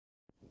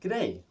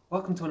G'day,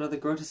 welcome to another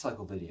Grow to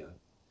Cycle video.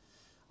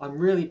 I'm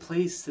really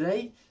pleased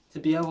today to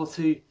be able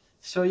to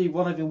show you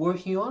what I've been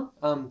working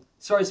on.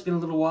 Sorry it's been a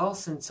little while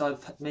since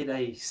I've made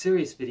a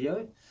serious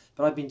video,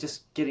 but I've been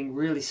just getting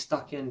really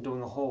stuck in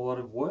doing a whole lot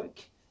of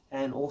work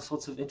and all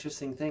sorts of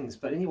interesting things.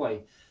 But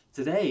anyway,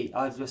 today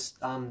I've just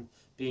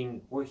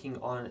been working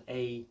on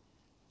a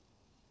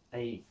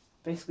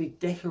basically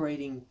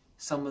decorating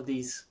some of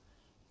these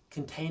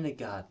container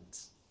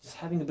gardens. Just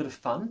having a bit of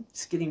fun,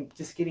 just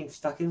getting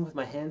stuck in with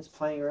my hands,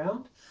 playing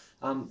around.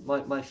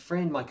 My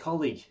friend, my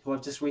colleague, who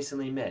I've just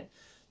recently met,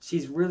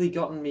 she's really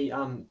gotten me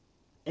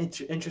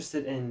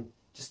interested in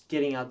just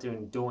getting out there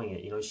and doing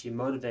it. You know, she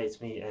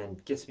motivates me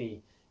and gets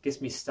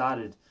me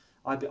started.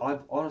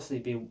 I've honestly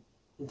been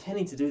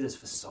intending to do this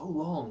for so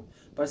long,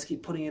 but I just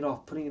keep putting it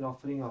off,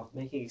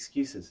 making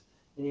excuses.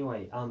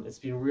 Anyway, it's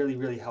been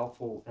really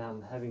helpful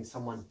having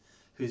someone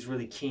who's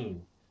really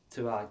keen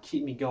to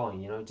keep me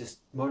going, you know, just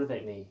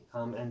motivate me.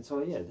 And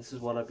so yeah, this is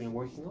what I've been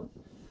working on.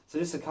 So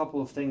just a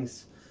couple of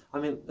things. I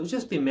mean, I've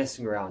just been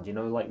messing around, you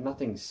know, like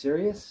nothing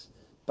serious.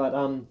 But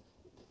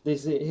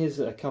here's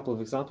a couple of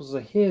examples. So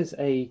here's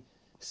a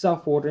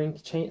self-watering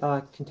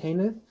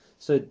container.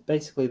 So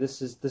basically,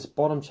 this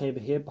bottom chamber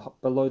here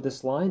below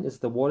this line is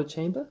the water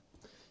chamber.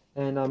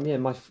 And yeah,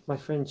 my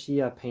friend,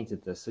 she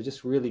painted this. So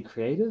just really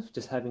creative,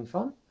 just having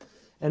fun.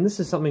 And this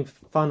is something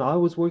fun I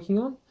was working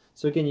on.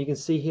 So again, you can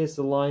see here's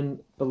the line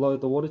below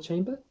the water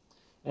chamber,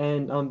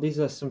 and these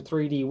are some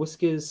 3D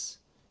whiskers,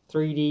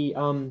 3D,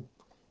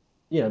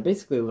 you know,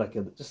 basically like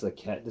just a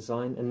cat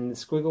design, and the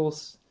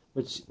squiggles,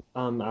 which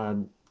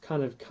kind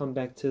of come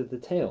back to the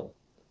tail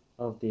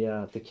of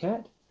the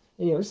cat.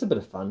 And, you know, it's a bit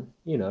of fun,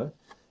 you know.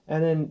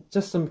 And then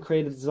just some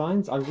creative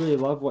designs. I really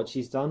love what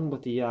she's done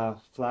with the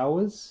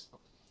flowers,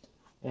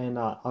 and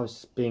I was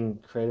just being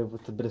creative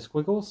with a bit of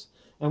squiggles.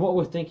 And what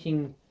we're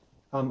thinking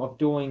of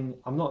doing,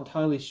 I'm not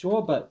entirely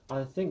sure, but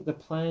I think the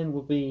plan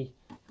will be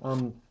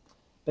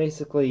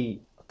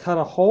basically cut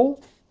a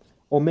hole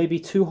or maybe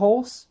 2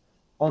 holes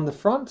on the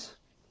front,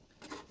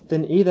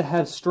 then either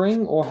have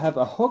string or have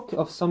a hook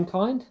of some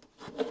kind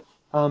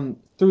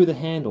through the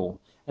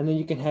handle, and then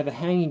you can have a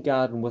hanging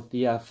garden with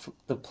the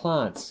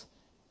plants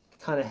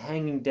kind of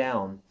hanging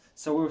down.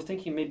 So we were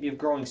thinking maybe of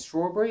growing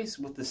strawberries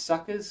with the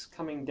suckers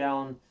coming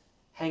down,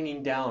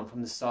 hanging down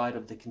from the side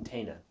of the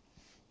container.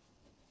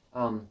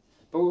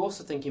 But we're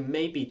also thinking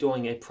maybe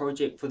doing a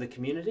project for the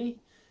community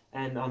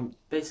and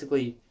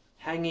basically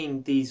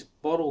hanging these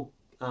bottle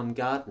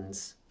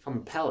gardens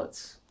from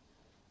pallets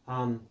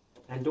and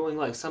doing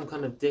like some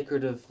kind of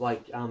decorative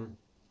like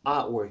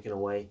artwork in a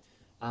way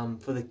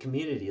for the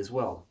community as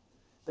well.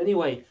 But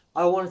anyway,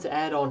 I wanted to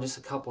add on just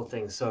a couple of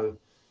things. So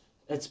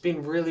it's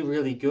been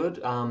really good.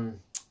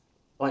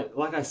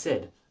 Like I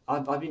said,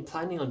 I've been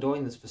planning on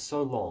doing this for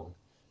so long,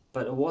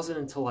 but it wasn't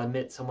until I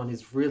met someone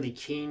who's really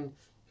keen,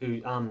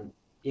 who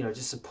you know,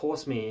 just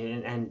supports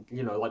me and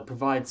you know, like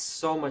provides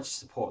so much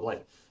support.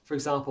 Like, for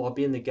example, I'll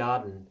be in the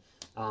garden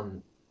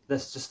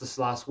this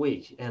last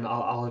week, and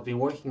I'll have been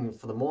working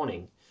for the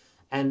morning,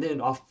 and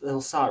then it'll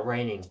start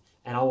raining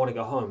and I want to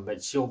go home,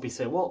 but she'll be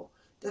saying, well,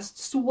 let's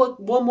just do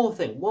one more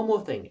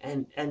thing,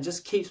 and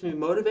just keeps me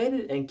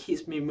motivated and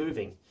keeps me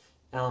moving.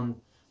 And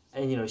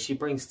you know, she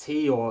brings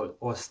tea or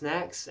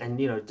snacks, and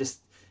you know,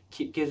 just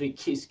keeps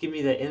giving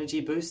me that energy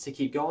boost to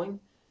keep going.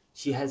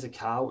 She has a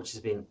car, which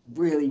has been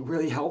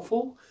really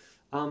helpful.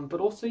 But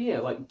also, yeah,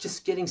 like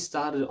just getting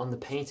started on the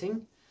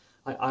painting.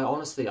 I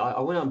honestly, I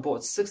went out and bought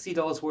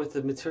 $60 worth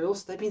of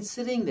materials. They've been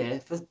sitting there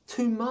for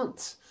 2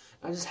 months.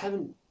 I just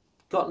haven't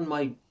gotten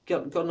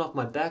off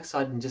my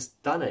backside and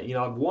just done it. You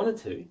know, I've wanted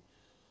to,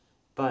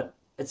 but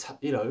it's,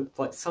 you know,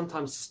 like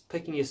sometimes just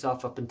picking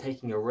yourself up and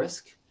taking a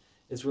risk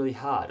is really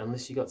hard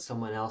unless you got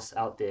someone else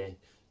out there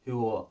who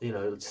will, you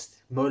know, just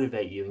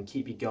motivate you and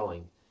keep you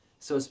going.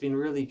 So it's been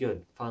really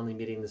good finally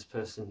meeting this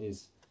person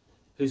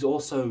who's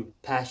also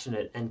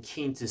passionate and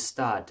keen to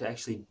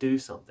actually do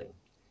something.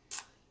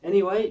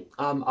 Anyway,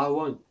 I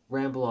won't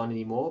ramble on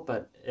anymore,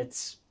 but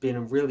it's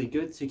been really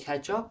good to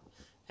catch up,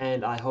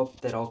 and I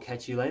hope that I'll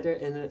catch you later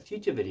in a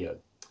future video.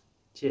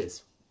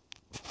 Cheers.